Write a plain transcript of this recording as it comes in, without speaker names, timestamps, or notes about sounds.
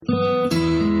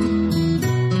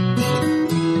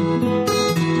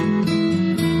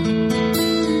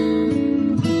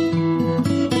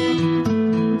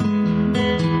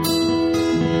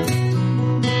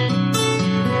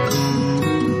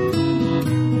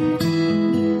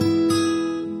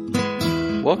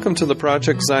Welcome to the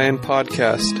Project Zion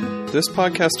podcast. This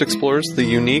podcast explores the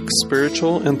unique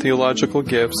spiritual and theological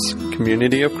gifts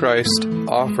Community of Christ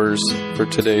offers for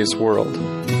today's world.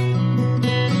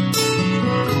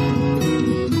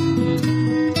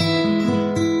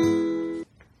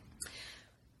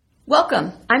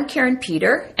 Welcome. I'm Karen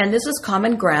Peter, and this is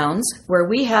Common Grounds, where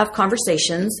we have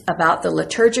conversations about the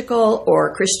liturgical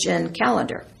or Christian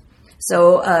calendar.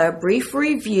 So a brief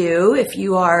review if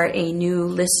you are a new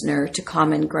listener to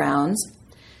Common Grounds.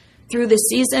 Through the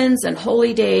seasons and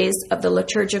holy days of the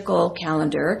liturgical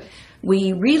calendar,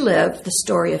 we relive the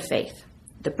story of faith,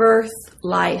 the birth,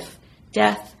 life,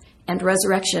 death, and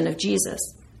resurrection of Jesus.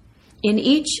 In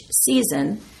each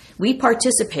season, we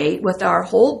participate with our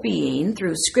whole being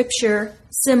through scripture,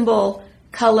 symbol,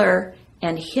 color,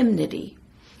 and hymnody.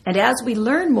 And as we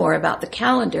learn more about the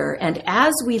calendar and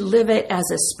as we live it as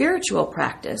a spiritual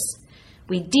practice,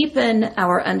 we deepen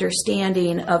our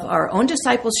understanding of our own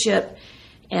discipleship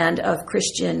and of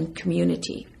Christian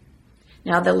community.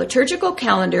 Now, the liturgical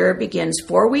calendar begins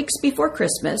 4 weeks before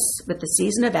Christmas with the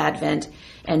season of Advent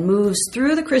and moves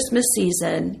through the Christmas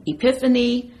season,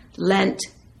 Epiphany, Lent,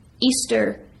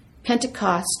 Easter,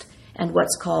 Pentecost, and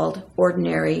what's called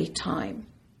ordinary time.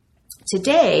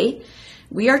 Today,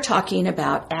 we are talking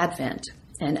about Advent,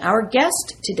 and our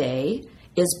guest today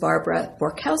is Barbara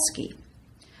Borkowski.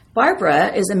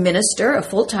 Barbara is a minister, a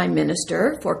full-time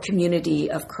minister for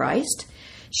Community of Christ.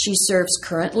 She serves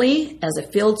currently as a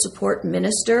field support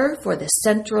minister for the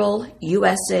Central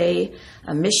USA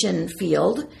Mission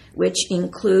Field, which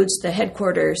includes the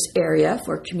headquarters area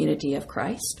for Community of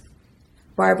Christ.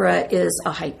 Barbara is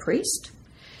a high priest.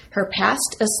 Her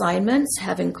past assignments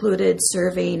have included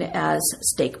serving as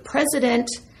stake president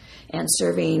and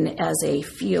serving as a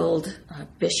field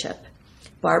bishop.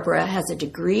 Barbara has a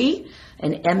degree,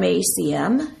 an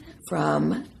MACM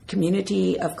from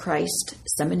Community of Christ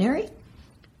Seminary.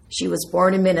 She was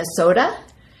born in Minnesota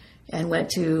and went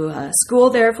to school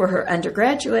there for her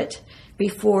undergraduate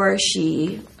before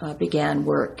she began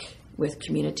work with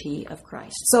Community of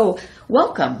Christ. So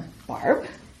welcome, Barb.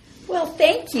 Well,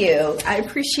 thank you. I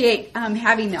appreciate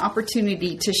having the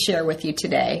opportunity to share with you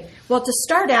today. Well, to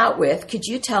start out with, could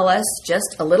you tell us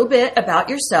just a little bit about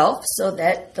yourself so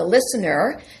that the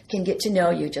listener can get to know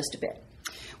you just a bit?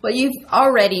 Well, you've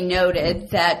already noted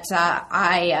that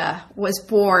I was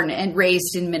born and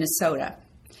raised in Minnesota.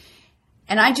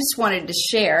 And I just wanted to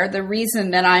share the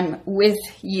reason that I'm with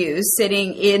you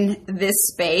sitting in this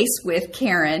space with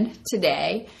Karen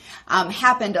today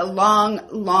happened a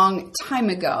long time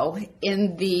ago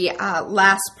in the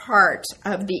last part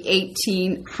of the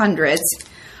 1800s.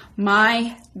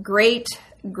 My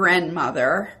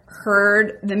great-grandmother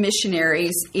heard the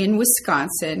missionaries in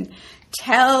Wisconsin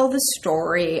tell the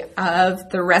story of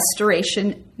the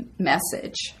restoration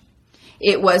message.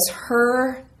 It was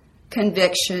her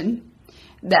conviction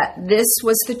that this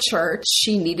was the church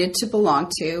she needed to belong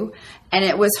to, and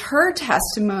it was her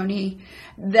testimony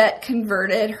that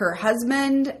converted her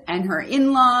husband and her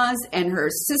in-laws and her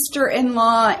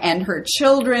sister-in-law and her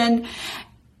children,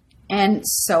 and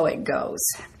so it goes.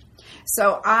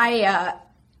 So I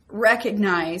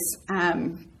recognize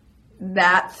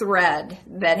that thread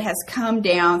that has come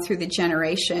down through the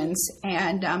generations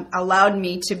and allowed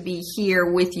me to be here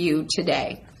with you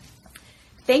today.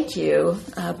 Thank you,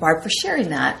 Barb, for sharing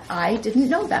that. I didn't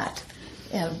know that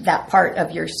part of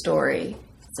your story.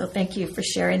 So thank you for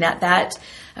sharing that. That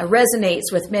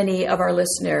resonates with many of our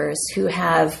listeners who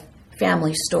have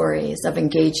family stories of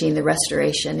engaging the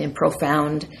restoration in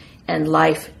profound and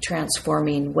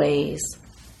life-transforming ways.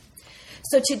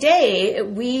 So today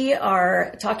we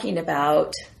are talking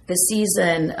about the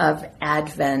season of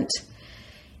Advent.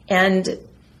 And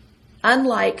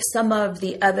unlike some of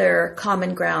the other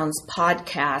Common Grounds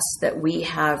podcasts that we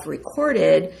have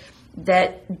recorded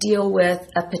that deal with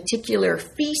a particular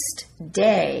feast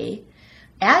day,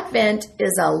 Advent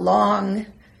is a long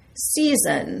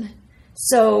season.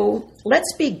 So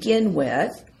let's begin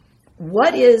with,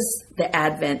 what is the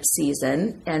Advent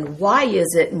season and why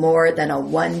is it more than a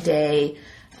one-day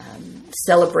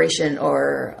celebration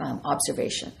or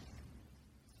observation?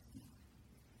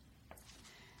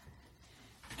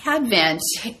 Advent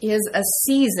is a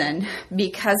season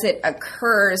because it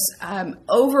occurs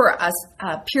over a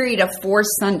period of 4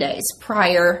 Sundays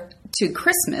prior to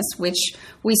Christmas, which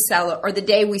we or the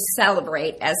day we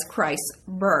celebrate as Christ's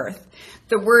birth.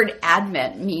 The word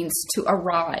Advent means to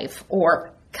arrive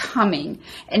or coming,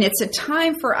 and it's a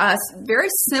time for us very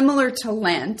similar to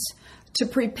Lent to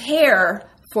prepare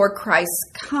for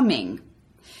Christ's coming.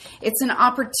 It's an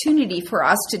opportunity for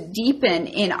us to deepen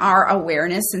in our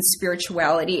awareness and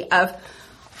spirituality of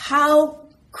how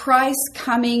Christ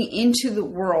coming into the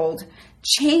world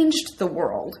changed the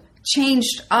world,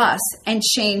 changed us, and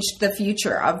changed the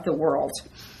future of the world.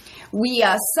 We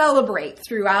celebrate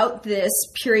throughout this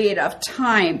period of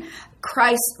time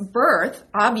Christ's birth,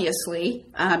 obviously,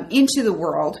 into the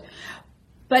world,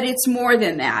 but it's more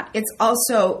than that. It's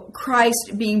also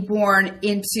Christ being born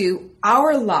into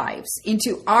our lives,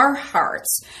 into our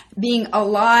hearts, being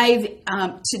alive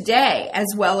today as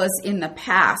well as in the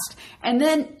past. And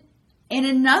then in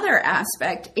another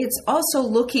aspect, it's also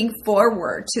looking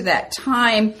forward to that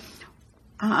time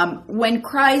when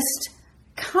Christ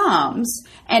comes.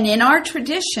 And in our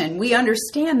tradition, we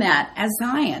understand that as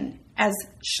Zion, as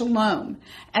Shalom,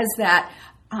 as that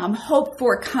hope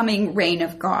for coming reign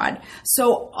of God.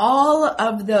 So all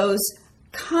of those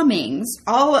comings,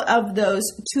 all of those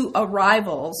two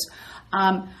arrivals,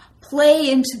 play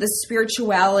into the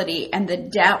spirituality and the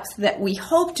depth that we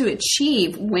hope to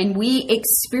achieve when we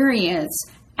experience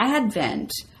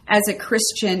Advent as a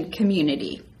Christian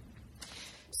community.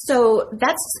 So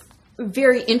that's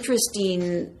very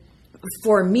interesting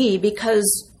for me,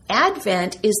 because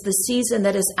Advent is the season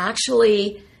that is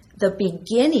actually the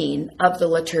beginning of the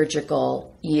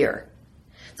liturgical year.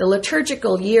 The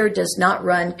liturgical year does not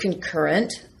run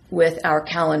concurrent with our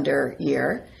calendar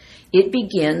year. It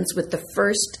begins with the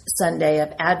first Sunday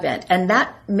of Advent. And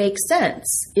that makes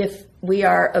sense if we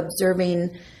are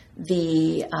observing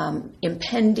the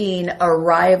impending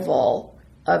arrival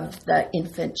of the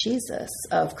infant Jesus,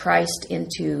 of Christ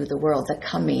into the world, the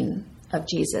coming of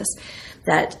Jesus.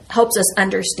 That helps us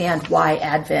understand why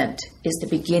Advent is the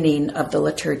beginning of the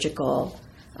liturgical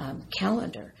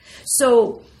calendar.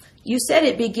 So you said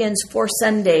it begins 4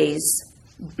 Sundays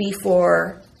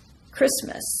before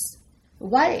Christmas.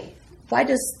 Why? Why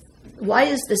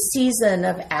is the season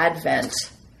of Advent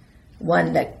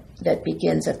one that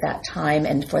begins at that time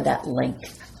and for that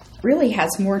length? Really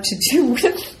has more to do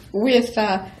with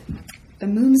the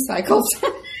moon cycles.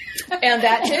 And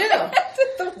that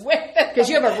too. Because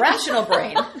you have a rational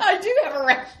brain. I do have a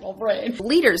rational brain.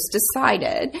 Leaders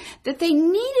decided that they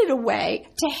needed a way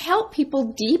to help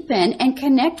people deepen and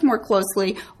connect more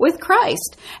closely with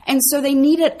Christ. And so they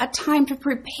needed a time to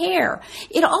prepare.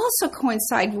 It also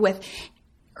coincided with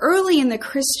early in the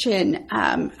Christian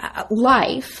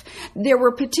life, there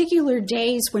were particular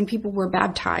days when people were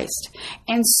baptized.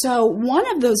 And so one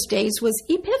of those days was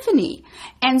Epiphany.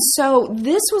 And so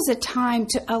this was a time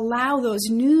to allow those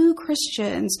new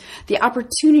Christians the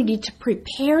opportunity to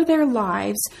prepare their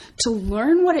lives, to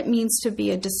learn what it means to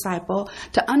be a disciple,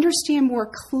 to understand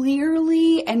more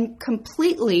clearly and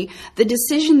completely the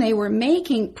decision they were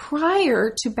making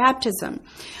prior to baptism.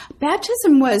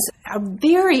 Baptism was a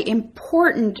very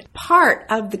important part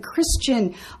of the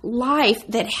Christian life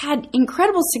that had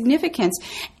incredible significance.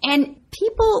 And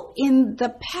people in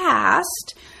the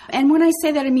past, and when I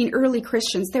say that, I mean early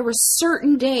Christians, there were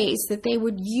certain days that they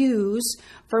would use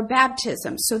for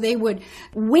baptism. So they would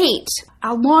wait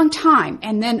a long time,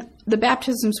 and then the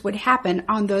baptisms would happen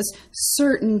on those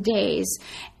certain days.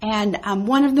 And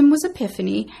one of them was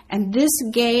Epiphany, and this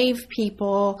gave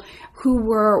people who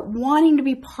were wanting to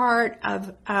be part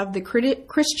of the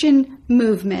Christian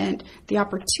movement the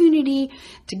opportunity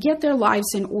to get their lives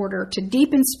in order, to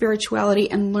deepen spirituality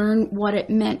and learn what it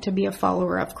meant to be a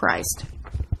follower of Christ.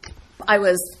 I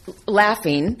was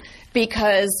laughing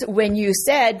because when you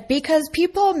said, because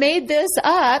people made this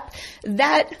up,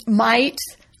 that might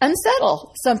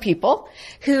unsettle some people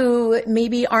who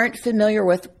maybe aren't familiar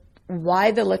with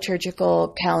why the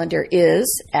liturgical calendar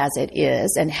is as it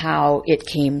is and how it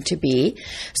came to be.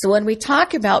 So when we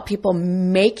talk about people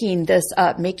making this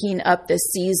up, making up the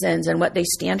seasons and what they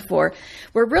stand for,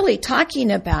 we're really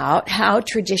talking about how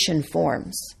tradition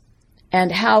forms and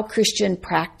how Christian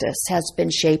practice has been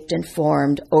shaped and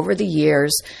formed over the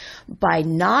years by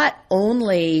not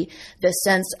only the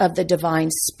sense of the divine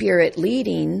spirit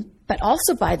leading, but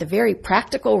also by the very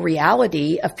practical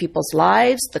reality of people's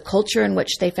lives, the culture in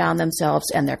which they found themselves,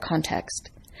 and their context.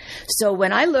 So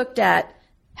when I looked at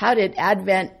how did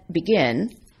Advent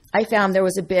begin, I found there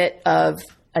was a bit of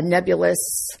a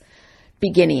nebulous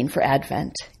beginning for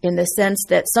Advent, in the sense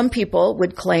that some people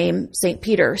would claim St.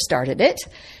 Peter started it,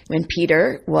 when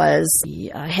Peter was the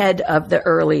head of the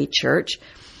early church.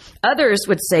 Others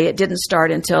would say it didn't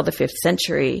start until the 5th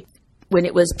century, when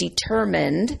it was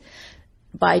determined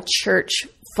by church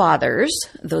fathers,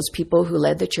 those people who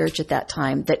led the church at that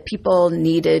time, that people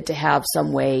needed to have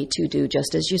some way to do,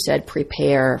 just as you said,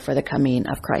 prepare for the coming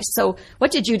of Christ. So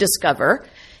what did you discover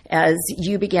as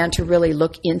you began to really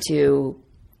look into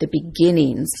the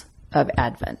beginnings of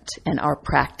Advent and our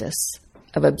practice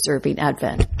of observing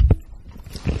Advent?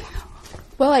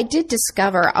 Well, I did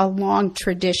discover a long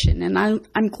tradition, and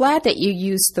I'm glad that you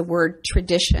used the word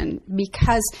tradition,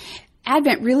 because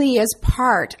Advent really is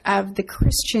part of the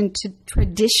Christian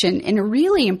tradition in a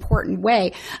really important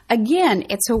way. Again,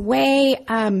 it's a way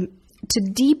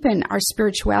to deepen our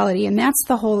spirituality, and that's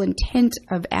the whole intent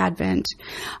of Advent.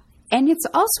 And it's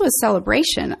also a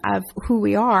celebration of who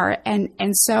we are, and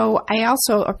so I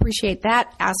also appreciate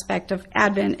that aspect of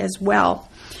Advent as well.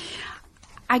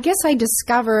 I guess I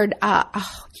discovered a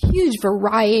huge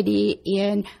variety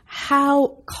in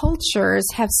how cultures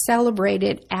have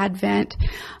celebrated Advent,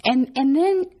 and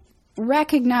then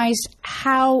recognized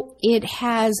how it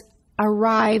has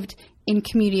arrived in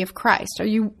Community of Christ. Are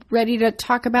you ready to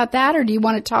talk about that, or do you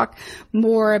want to talk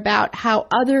more about how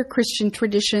other Christian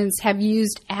traditions have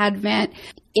used Advent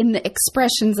in the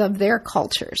expressions of their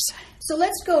cultures? So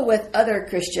let's go with other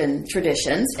Christian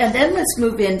traditions, and then let's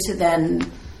move into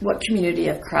then what Community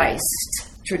of Christ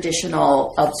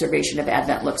traditional observation of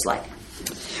Advent looks like.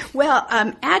 Well,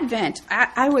 Advent,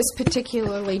 I was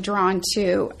particularly drawn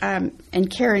to, and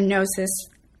Karen knows this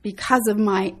because of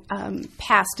my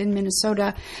past in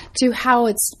Minnesota, to how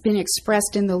it's been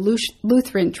expressed in the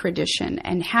Lutheran tradition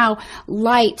and how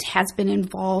light has been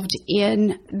involved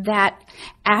in that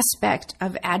aspect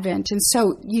of Advent. And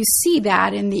so you see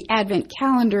that in the Advent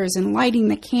calendars and lighting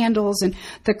the candles and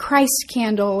the Christ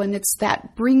candle, and it's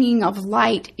that bringing of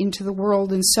light into the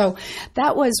world. And so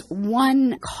that was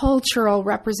one cultural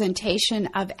representation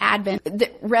of Advent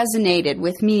that resonated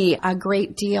with me a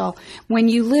great deal. When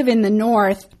you live in the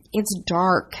North, it's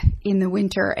dark in the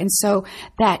winter, and so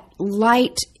that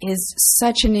light is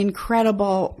such an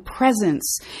incredible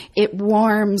presence. It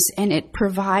warms and it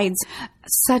provides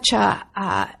such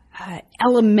has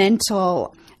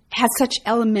such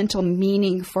elemental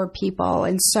meaning for people.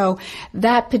 And so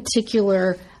that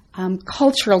particular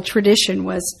cultural tradition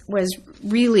was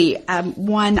really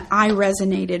one I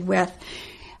resonated with.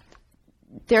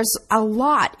 There's a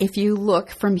lot, if you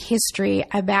look from history,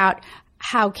 about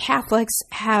how Catholics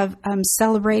have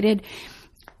celebrated.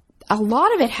 A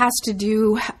lot of it has to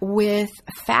do with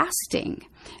fasting.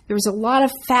 There was a lot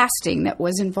of fasting that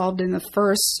was involved in the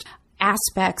first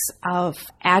aspects of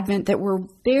Advent that were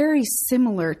very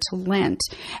similar to Lent.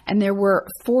 And there were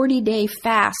 40-day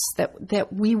fasts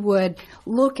that we would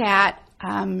look at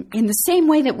in the same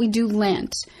way that we do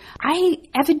Lent. I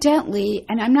evidently,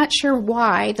 and I'm not sure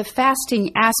why, the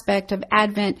fasting aspect of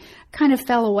Advent kind of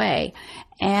fell away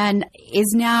and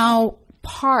is now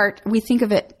part, we think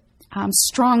of it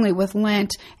strongly with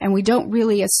Lent, and we don't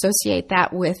really associate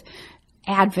that with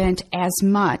Advent as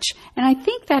much. And I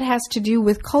think that has to do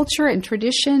with culture and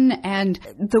tradition and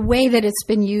the way that it's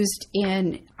been used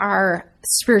in our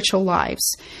spiritual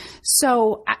lives.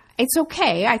 So it's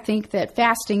okay. I think that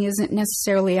fasting isn't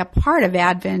necessarily a part of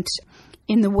Advent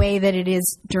in the way that it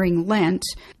is during Lent,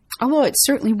 although it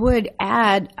certainly would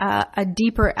add a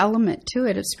deeper element to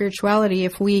it of spirituality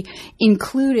if we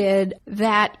included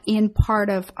that in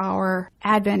part of our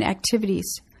Advent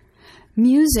activities.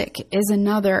 Music is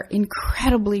another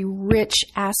incredibly rich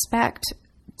aspect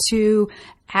to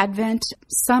Advent.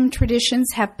 Some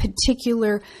traditions have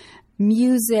particular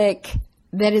music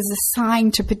that is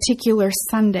assigned to particular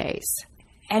Sundays.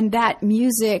 And that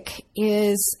music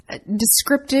is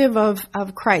descriptive of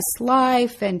Christ's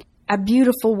life and a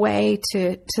beautiful way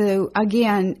to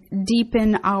again,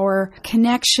 deepen our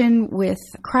connection with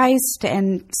Christ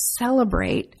and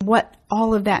celebrate what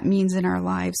all of that means in our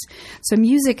lives. So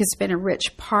music has been a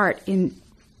rich part in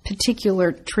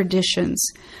particular traditions.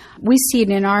 We see it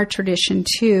in our tradition,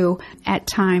 too, at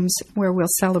times where we'll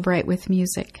celebrate with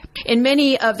music. In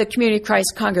many of the Community of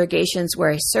Christ congregations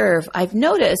where I serve, I've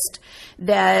noticed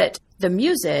that the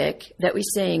music that we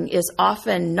sing is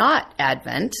often not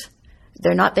Advent.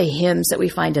 They're not the hymns that we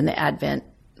find in the Advent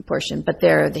portion, but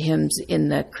they're the hymns in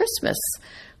the Christmas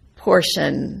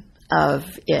portion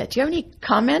of it. Do you have any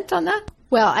comment on that?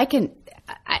 Well, I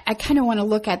kind of want to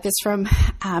look at this from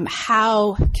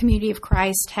how Community of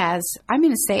Christ has, I'm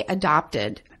going to say,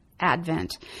 adopted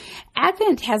Advent.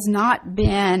 Advent has not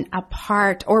been a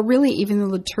part, or really even the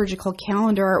liturgical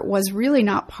calendar was really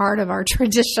not part of our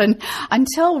tradition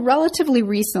until relatively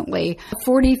recently,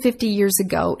 40, 50 years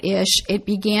ago-ish. It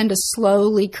began to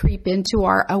slowly creep into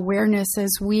our awareness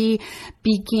as we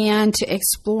began to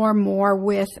explore more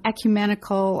with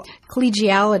ecumenical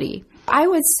collegiality. I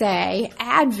would say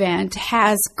Advent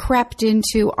has crept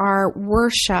into our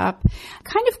worship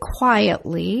kind of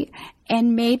quietly,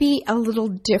 and maybe a little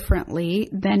differently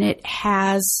than it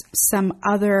has some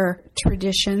other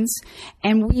traditions.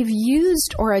 And we've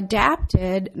used or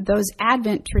adapted those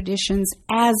Advent traditions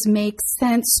as makes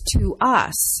sense to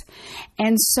us.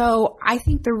 And so I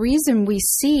think the reason we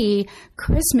see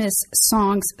Christmas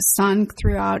songs sung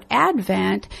throughout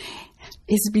Advent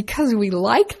is because we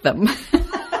like them.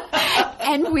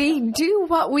 And we do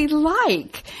what we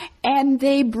like. And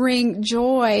they bring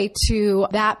joy to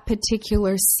that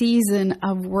particular season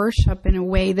of worship in a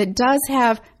way that does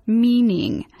have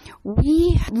meaning.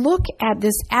 We look at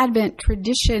this Advent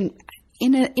tradition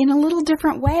in a little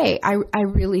different way, I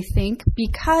really think,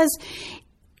 because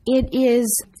it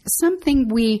is something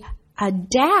we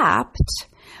adapt,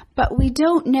 but we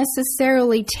don't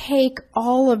necessarily take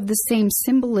all of the same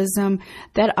symbolism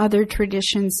that other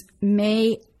traditions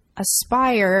may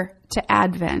aspire to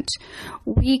Advent.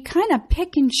 We kind of pick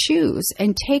and choose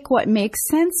and take what makes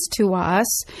sense to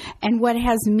us and what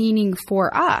has meaning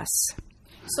for us.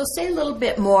 So say a little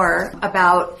bit more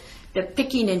about the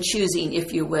picking and choosing,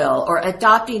 if you will, or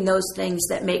adopting those things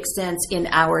that make sense in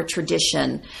our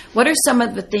tradition. What are some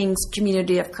of the things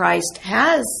Community of Christ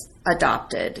has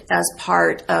adopted as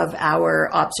part of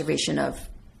our observation of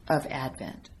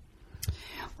Advent?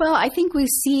 Well, I think we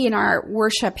see in our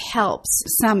worship helps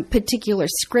some particular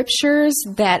scriptures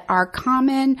that are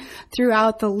common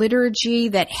throughout the liturgy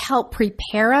that help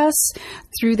prepare us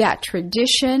through that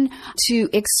tradition to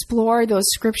explore those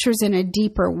scriptures in a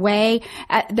deeper way.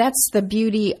 That's the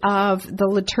beauty of the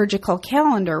liturgical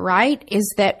calendar, right?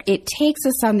 Is that it takes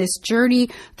us on this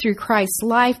journey through Christ's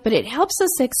life, but it helps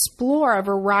us explore a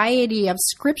variety of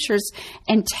scriptures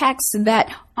and texts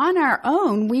that on our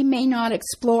own we may not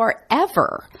explore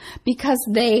ever because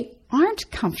they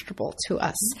aren't comfortable to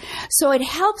us. So it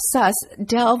helps us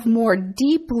delve more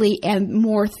deeply and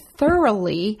more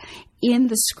thoroughly in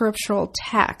the scriptural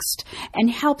text and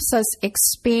helps us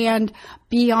expand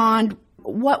beyond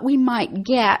what we might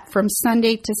get from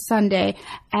Sunday to Sunday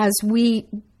as we,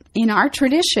 in our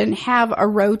tradition, have a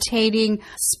rotating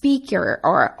speaker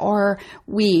or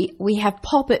we have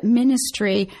pulpit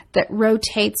ministry that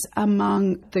rotates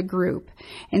among the group.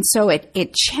 And so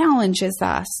it challenges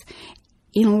us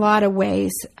in a lot of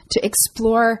ways to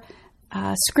explore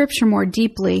Scripture more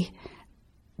deeply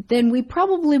than we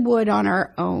probably would on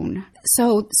our own.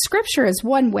 So Scripture is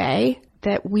one way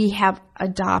that we have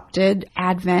adopted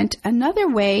Advent. Another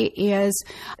way is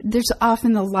there's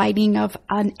often the lighting of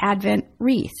an Advent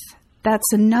wreath.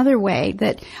 That's another way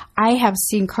that I have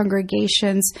seen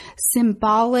congregations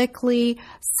symbolically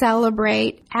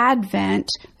celebrate Advent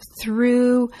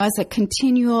through as a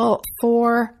continual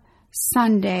 4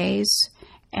 Sundays,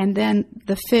 and then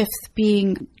the 5th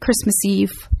being Christmas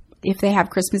Eve, if they have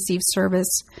Christmas Eve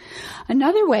service.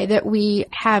 Another way that we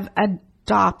have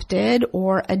adopted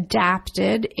or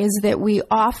adapted is that we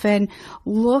often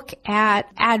look at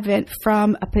Advent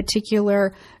from a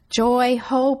particular joy,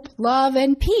 hope, love,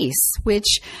 and peace,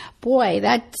 which, boy,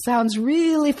 that sounds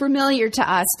really familiar to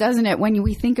us, doesn't it, when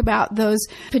we think about those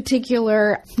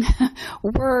particular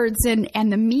words and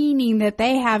the meaning that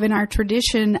they have in our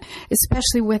tradition,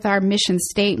 especially with our mission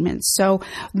statements. So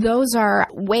those are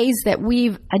ways that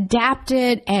we've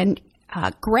adapted and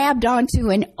grabbed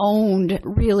onto and owned,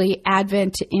 really,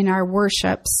 Advent in our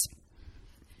worships.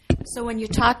 So when you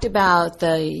talked about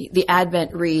the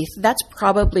Advent wreath, that's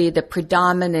probably the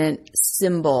predominant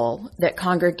symbol that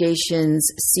congregations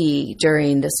see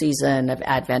during the season of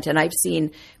Advent. And I've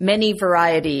seen many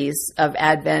varieties of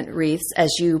Advent wreaths,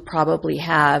 as you probably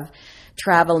have,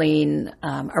 traveling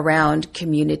around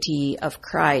Community of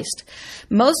Christ.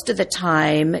 Most of the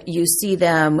time, you see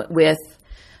them with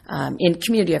in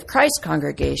Community of Christ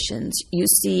congregations, you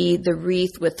see the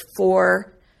wreath with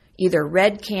 4 either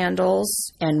red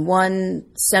candles and 1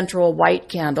 central white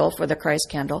candle for the Christ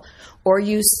candle, or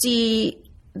you see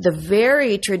the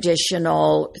very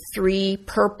traditional 3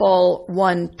 purple,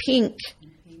 1 pink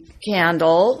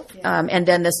candle, and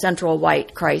then the central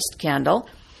white Christ candle,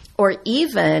 or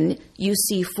even you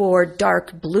see 4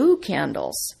 dark blue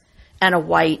candles and a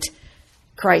white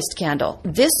Christ candle.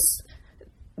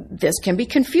 This can be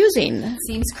confusing.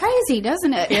 Seems crazy,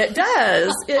 doesn't it? It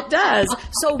does. It does.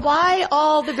 So why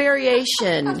all the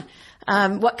variation?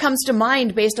 What comes to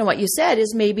mind based on what you said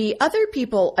is maybe other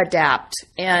people adapt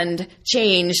and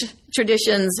change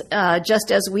traditions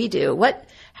just as we do.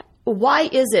 Why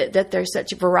is it that there's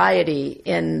such variety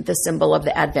in the symbol of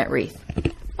the Advent wreath?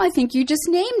 I think you just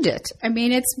named it. I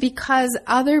mean, it's because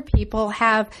other people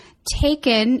have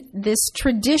taken this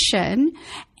tradition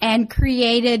and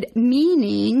created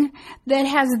meaning that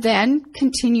has then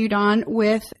continued on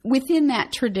within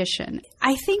that tradition.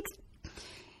 I think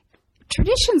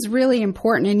tradition's really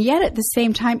important, and yet at the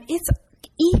same time, it's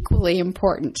equally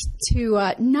important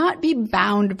to not be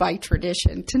bound by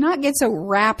tradition, to not get so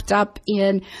wrapped up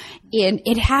in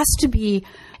it has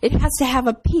to have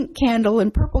a pink candle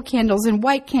and purple candles and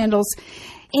white candles.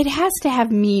 It has to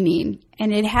have meaning,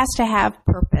 and it has to have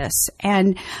purpose,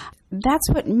 and that's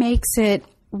what makes it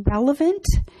relevant.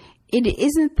 It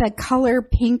isn't the color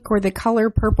pink or the color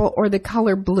purple or the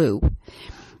color blue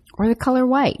or the color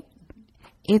white.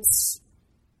 It's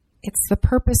the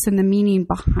purpose and the meaning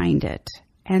behind it.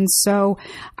 And so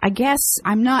I guess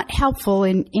I'm not helpful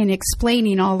in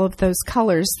explaining all of those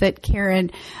colors that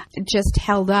Karen just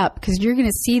held up, because you're going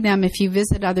to see them if you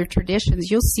visit other traditions.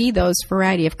 You'll see those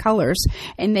variety of colors,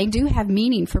 and they do have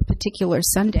meaning for particular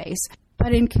Sundays.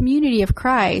 But in Community of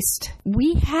Christ,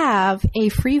 we have a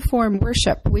free-form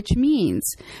worship, which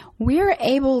means we're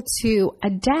able to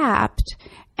adapt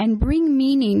and bring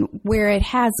meaning where it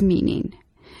has meaning.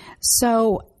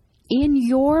 So in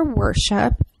your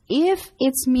worship, if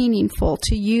it's meaningful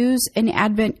to use an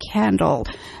Advent candle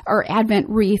or Advent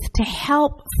wreath to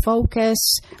help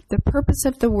focus the purpose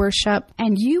of the worship,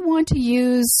 and you want to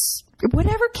use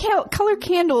whatever color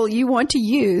candle you want to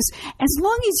use, as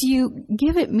long as you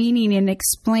give it meaning and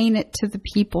explain it to the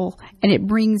people and it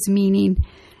brings meaning,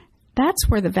 that's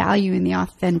where the value and the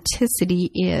authenticity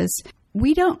is.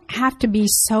 We don't have to be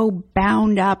so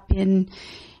bound up in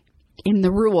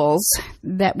the rules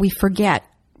that we forget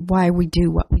why we do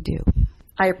what we do.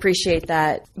 I appreciate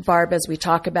that, Barb, as we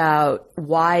talk about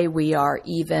why we are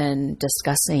even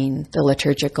discussing the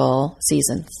liturgical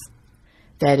seasons.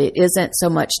 That it isn't so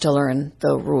much to learn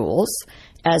the rules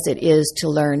as it is to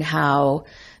learn how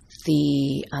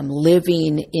the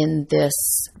living in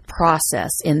this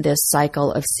process, in this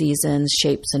cycle of seasons,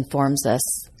 shapes and forms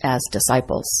us as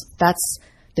disciples. That's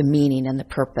the meaning and the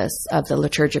purpose of the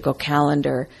liturgical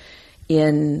calendar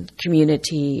in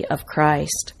Community of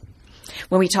Christ.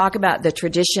 When we talk about the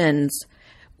traditions,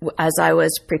 as I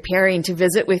was preparing to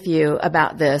visit with you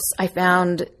about this, I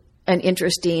found an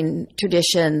interesting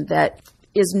tradition that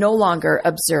is no longer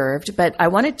observed, but I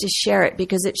wanted to share it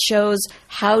because it shows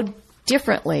how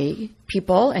differently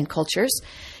people and cultures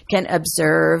can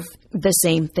observe the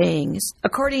same things.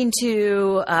 According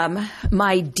to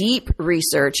my deep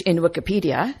research in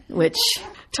Wikipedia, which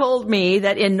told me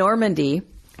that in Normandy,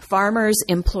 farmers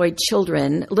employed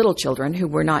little children who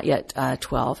were not yet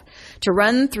 12, to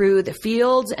run through the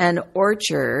fields and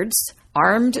orchards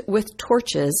armed with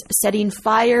torches, setting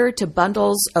fire to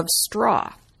bundles of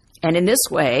straw. And in this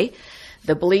way,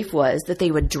 the belief was that they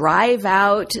would drive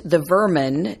out the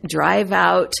vermin, drive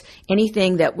out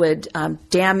anything that would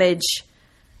damage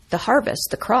the harvest,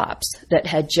 the crops that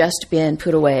had just been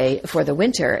put away for the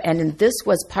winter. And this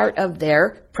was part of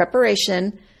their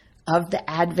preparation of the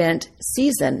Advent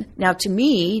season. Now, to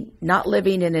me, not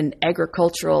living in an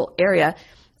agricultural area,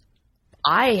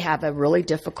 I have a really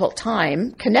difficult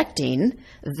time connecting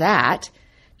that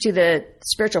to the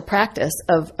spiritual practice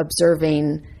of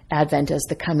observing Advent as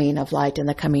the coming of light and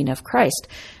the coming of Christ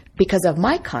because of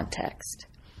my context.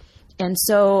 And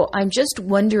so I'm just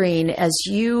wondering, as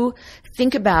you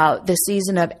think about the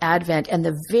season of Advent and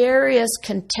the various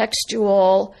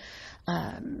contextual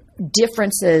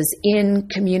differences in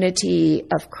Community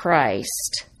of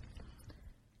Christ,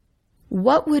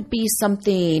 what would be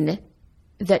something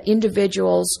that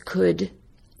individuals could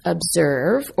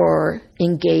observe or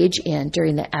engage in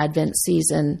during the Advent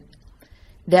season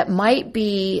that might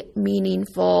be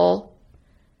meaningful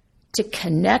to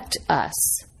connect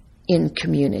us in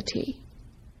community?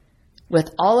 With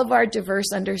all of our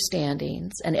diverse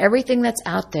understandings and everything that's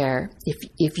out there,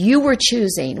 if you were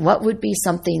choosing, what would be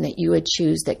something that you would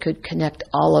choose that could connect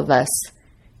all of us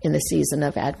in the season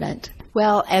of Advent?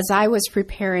 Well, as I was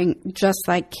preparing, just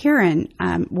like Karen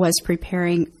was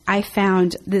preparing, I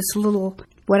found this little,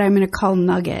 what I'm going to call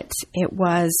nugget. It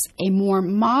was a more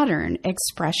modern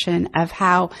expression of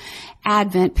how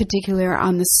Advent, particularly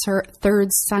on the third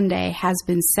Sunday, has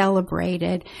been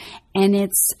celebrated. And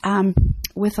it's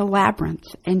with a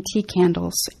labyrinth and tea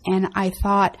candles. And I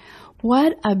thought,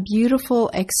 what a beautiful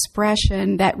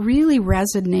expression that really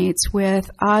resonates with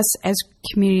us as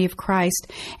Community of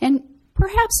Christ. And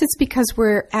perhaps it's because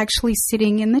we're actually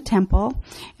sitting in the temple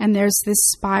and there's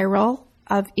this spiral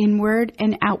of inward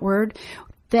and outward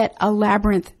that a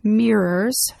labyrinth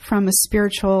mirrors from a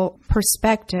spiritual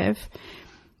perspective.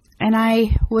 And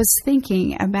I was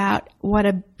thinking about what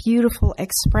a beautiful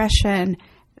expression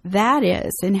that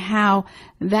is and how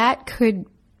that could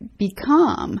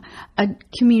become a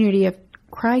Community of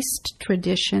Christ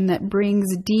tradition that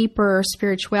brings deeper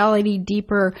spirituality,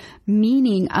 deeper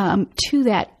meaning to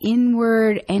that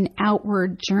inward and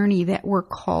outward journey that we're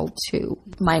called to.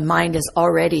 My mind is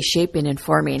already shaping and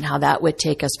forming how that would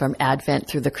take us from Advent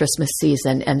through the Christmas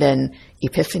season and then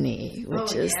Epiphany,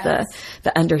 which is the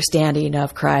understanding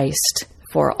of Christ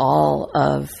for all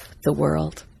of the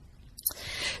world.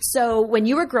 So when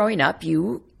you were growing up,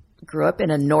 you grew up in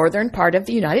a northern part of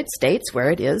the United States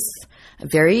where it is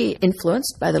very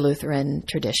influenced by the Lutheran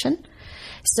tradition.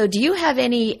 So do you have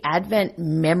any Advent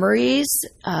memories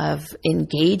of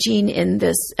engaging in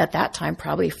this, at that time,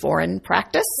 probably foreign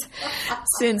practice?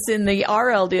 Since in the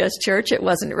RLDS church, it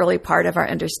wasn't really part of our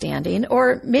understanding.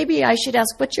 Or maybe I should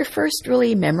ask, what's your first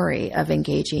really memory of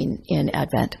engaging in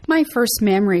Advent? My first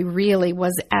memory really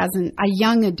was as a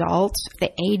young adult,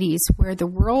 the 80s, where the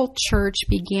World Church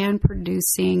began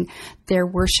producing their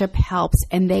worship helps,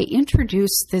 and they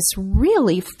introduced this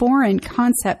really foreign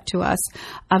concept to us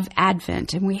of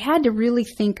Advent. And we had to really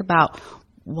think about,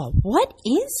 well, what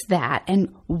is that?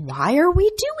 And why are we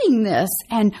doing this?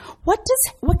 And what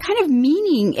kind of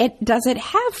meaning does it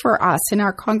have for us in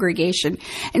our congregation?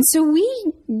 And so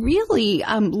we really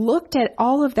looked at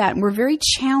all of that and were very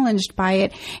challenged by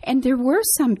it. And there were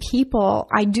some people,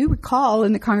 I do recall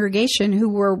in the congregation, who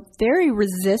were very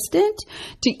resistant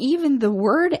to even the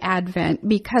word Advent,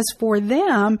 because for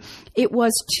them it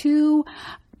was too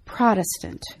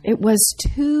Protestant. It was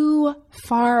too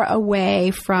far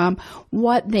away from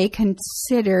what they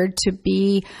considered to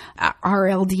be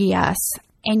RLDS.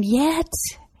 And yet,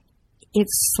 it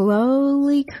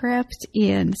slowly crept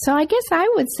in. So I guess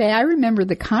I would say I remember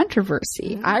the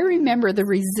controversy. I remember the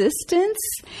resistance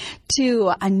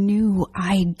to a new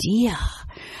idea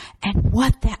and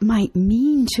what that might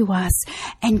mean to us.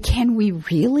 And can we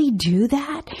really do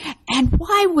that? And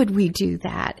why would we do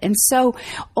that? And so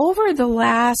over the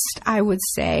last, I would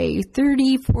say,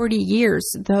 30, 40 years,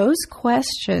 those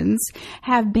questions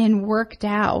have been worked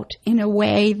out in a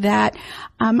way that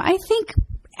I think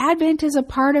Advent is a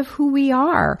part of who we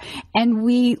are, and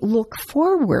we look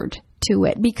forward to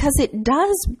it because it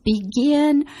does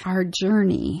begin our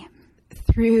journey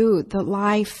through the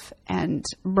life and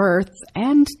birth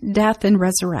and death and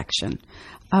resurrection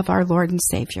of our Lord and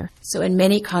Savior. So in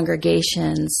many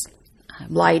congregations,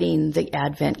 lighting the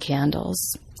Advent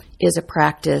candles is a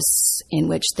practice in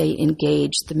which they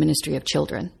engage the ministry of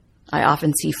children. I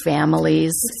often see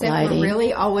families lighting. We're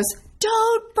really always,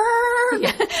 don't burn!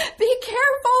 Yeah. Be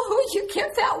careful who you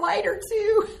give that lighter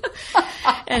to.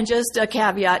 And just a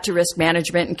caveat to risk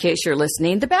management in case you're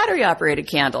listening, the battery-operated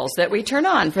candles that we turn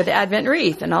on for the Advent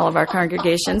wreath in all of our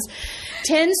congregations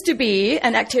tends to be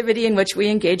an activity in which we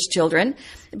engage children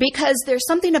because there's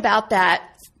something about that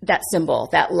symbol,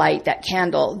 that light, that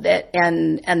candle, that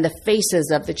and the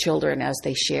faces of the children as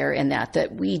they share in that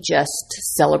we just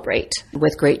celebrate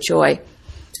with great joy.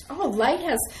 Oh, light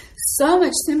has so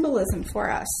much symbolism for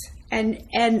us.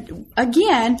 And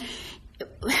again,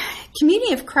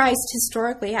 Community of Christ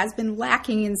historically has been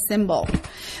lacking in symbol.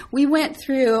 We went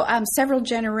through several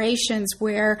generations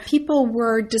where people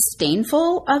were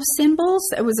disdainful of symbols.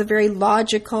 It was a very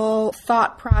logical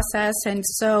thought process, and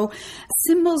so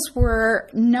symbols were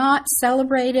not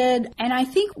celebrated. And I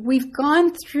think we've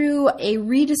gone through a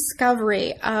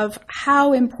rediscovery of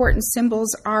how important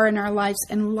symbols are in our lives,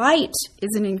 and light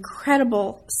is an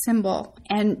incredible symbol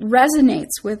and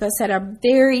resonates with us at a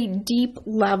very deep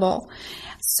level.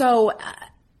 So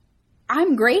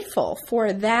I'm grateful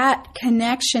for that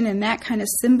connection and that kind of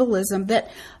symbolism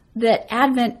that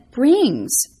Advent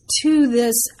brings to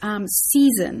this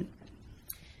season.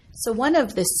 So one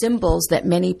of the symbols that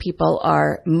many people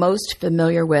are most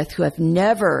familiar with who have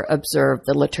never observed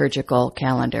the liturgical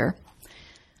calendar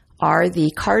are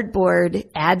the cardboard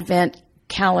Advent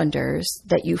calendars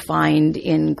that you find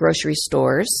in grocery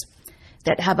stores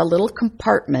that have a little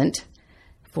compartment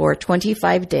for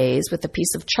 25 days with a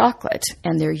piece of chocolate,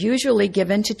 and they're usually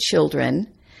given to children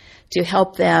to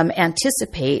help them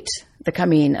anticipate the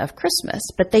coming of Christmas.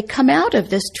 But they come out of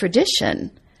this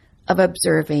tradition of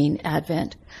observing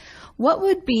Advent. What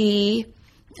would be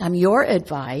your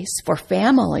advice for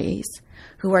families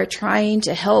who are trying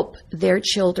to help their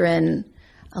children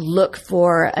look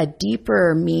for a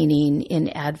deeper meaning in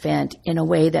Advent in a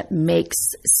way that makes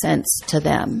sense to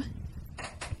them?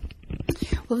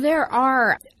 Well, there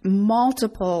are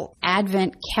multiple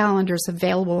Advent calendars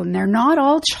available, and they're not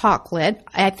all chocolate.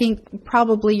 I think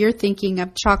probably you're thinking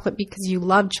of chocolate because you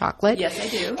love chocolate. Yes, I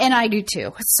do. And I do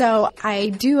too. So I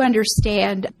do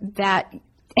understand that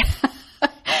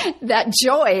that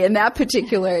joy in that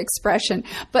particular expression.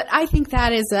 But I think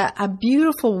that is a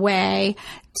beautiful way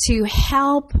to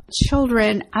help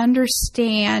children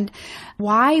understand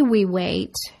why we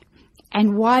wait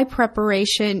and why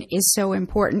preparation is so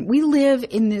important. We live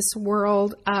in this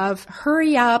world of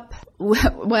hurry up.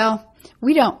 Well,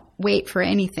 we don't wait for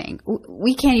anything.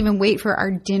 We can't even wait for our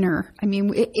dinner. I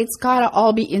mean, it's got to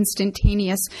all be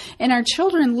instantaneous. And our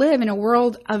children live in a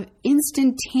world of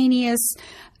instantaneous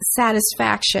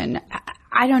satisfaction.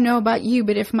 I don't know about you,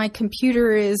 but if my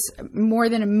computer is more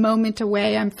than a moment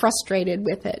away, I'm frustrated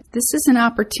with it. This is an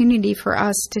opportunity for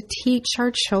us to teach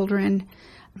our children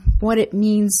what it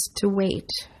means to wait,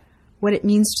 what it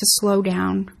means to slow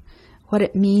down, what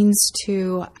it means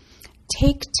to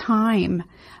take time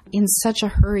in such a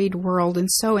hurried world. And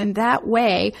so in that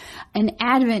way, an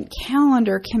Advent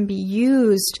calendar can be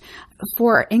used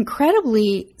for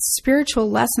incredibly spiritual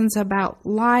lessons about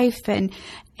life and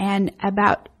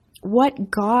about what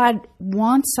God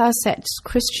wants us as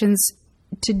Christians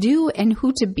to do and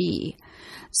who to be.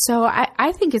 So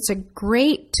I think it's a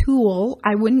great tool.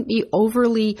 I wouldn't be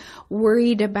overly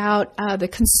worried about the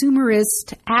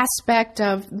consumerist aspect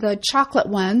of the chocolate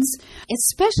ones,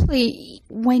 especially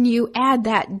when you add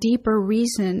that deeper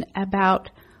reason about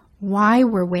why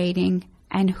we're waiting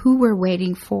and who we're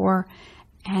waiting for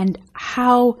and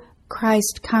how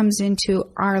Christ comes into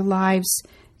our lives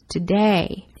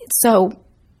today. So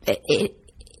it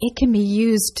can be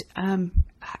used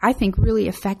I think really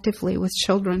effectively with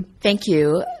children. Thank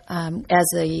you. As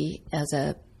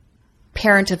a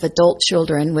parent of adult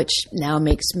children, which now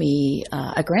makes me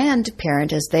a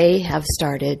grandparent as they have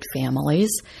started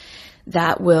families,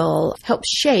 that will help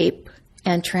shape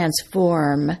and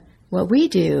transform what we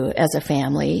do as a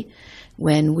family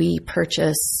when we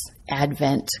purchase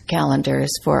Advent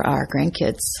calendars for our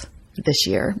grandkids this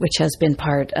year, which has been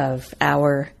part of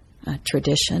our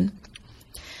tradition.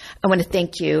 I want to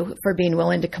thank you for being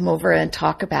willing to come over and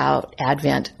talk about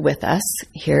Advent with us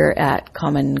here at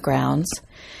Common Grounds.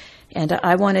 And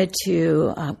I wanted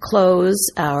to close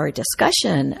our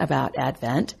discussion about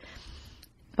Advent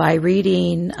by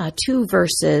reading 2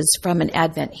 verses from an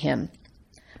Advent hymn.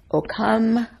 O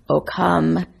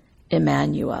come,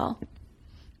 Emmanuel.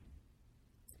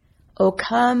 O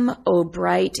come, O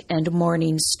bright and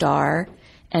morning star,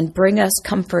 and bring us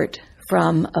comfort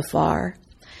from afar.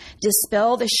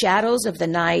 Dispel the shadows of the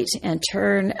night and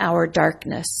turn our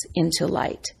darkness into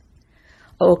light.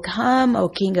 O come, O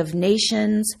King of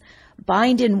nations,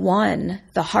 bind in one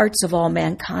the hearts of all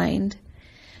mankind.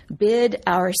 Bid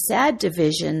our sad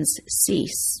divisions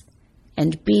cease,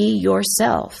 and be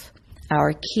yourself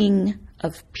our King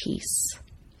of peace.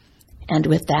 And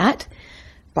with that,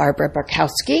 Barbara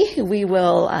Barkowski, we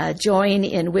will join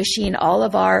in wishing all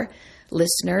of our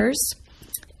listeners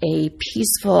a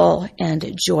peaceful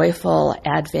and joyful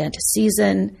Advent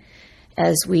season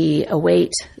as we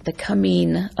await the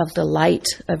coming of the light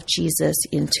of Jesus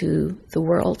into the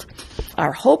world.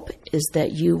 Our hope is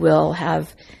that you will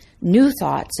have new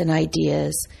thoughts and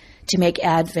ideas to make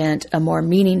Advent a more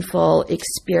meaningful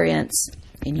experience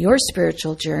in your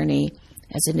spiritual journey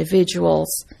as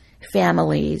individuals,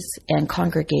 families, and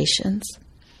congregations.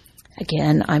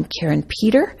 Again, I'm Karen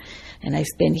Peter, and I've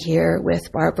been here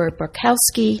with Barbara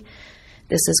Barkowski.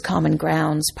 This is Common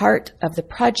Grounds, part of the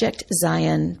Project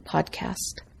Zion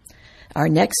podcast. Our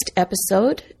next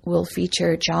episode will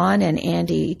feature John and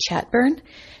Andy Chatburn,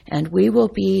 and we will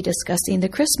be discussing the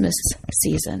Christmas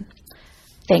season.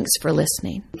 Thanks for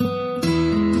listening.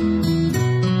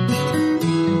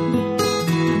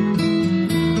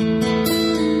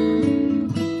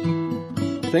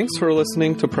 Thanks for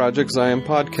listening to Project Zion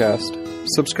Podcast.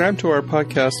 Subscribe to our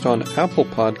podcast on Apple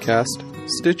Podcast,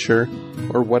 Stitcher,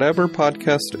 or whatever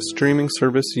podcast streaming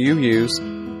service you use,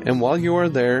 and while you are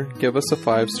there, give us a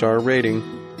 5-star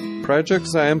rating. Project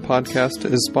Zion Podcast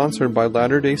is sponsored by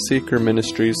Latter-day Seeker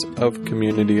Ministries of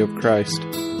Community of Christ.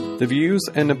 The views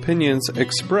and opinions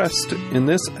expressed in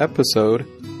this episode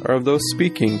are of those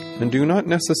speaking and do not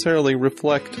necessarily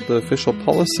reflect the official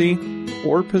policy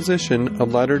or position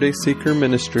of Latter-day Seeker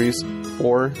Ministries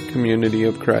or Community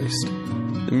of Christ.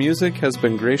 The music has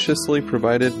been graciously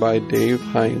provided by Dave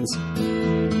Hines.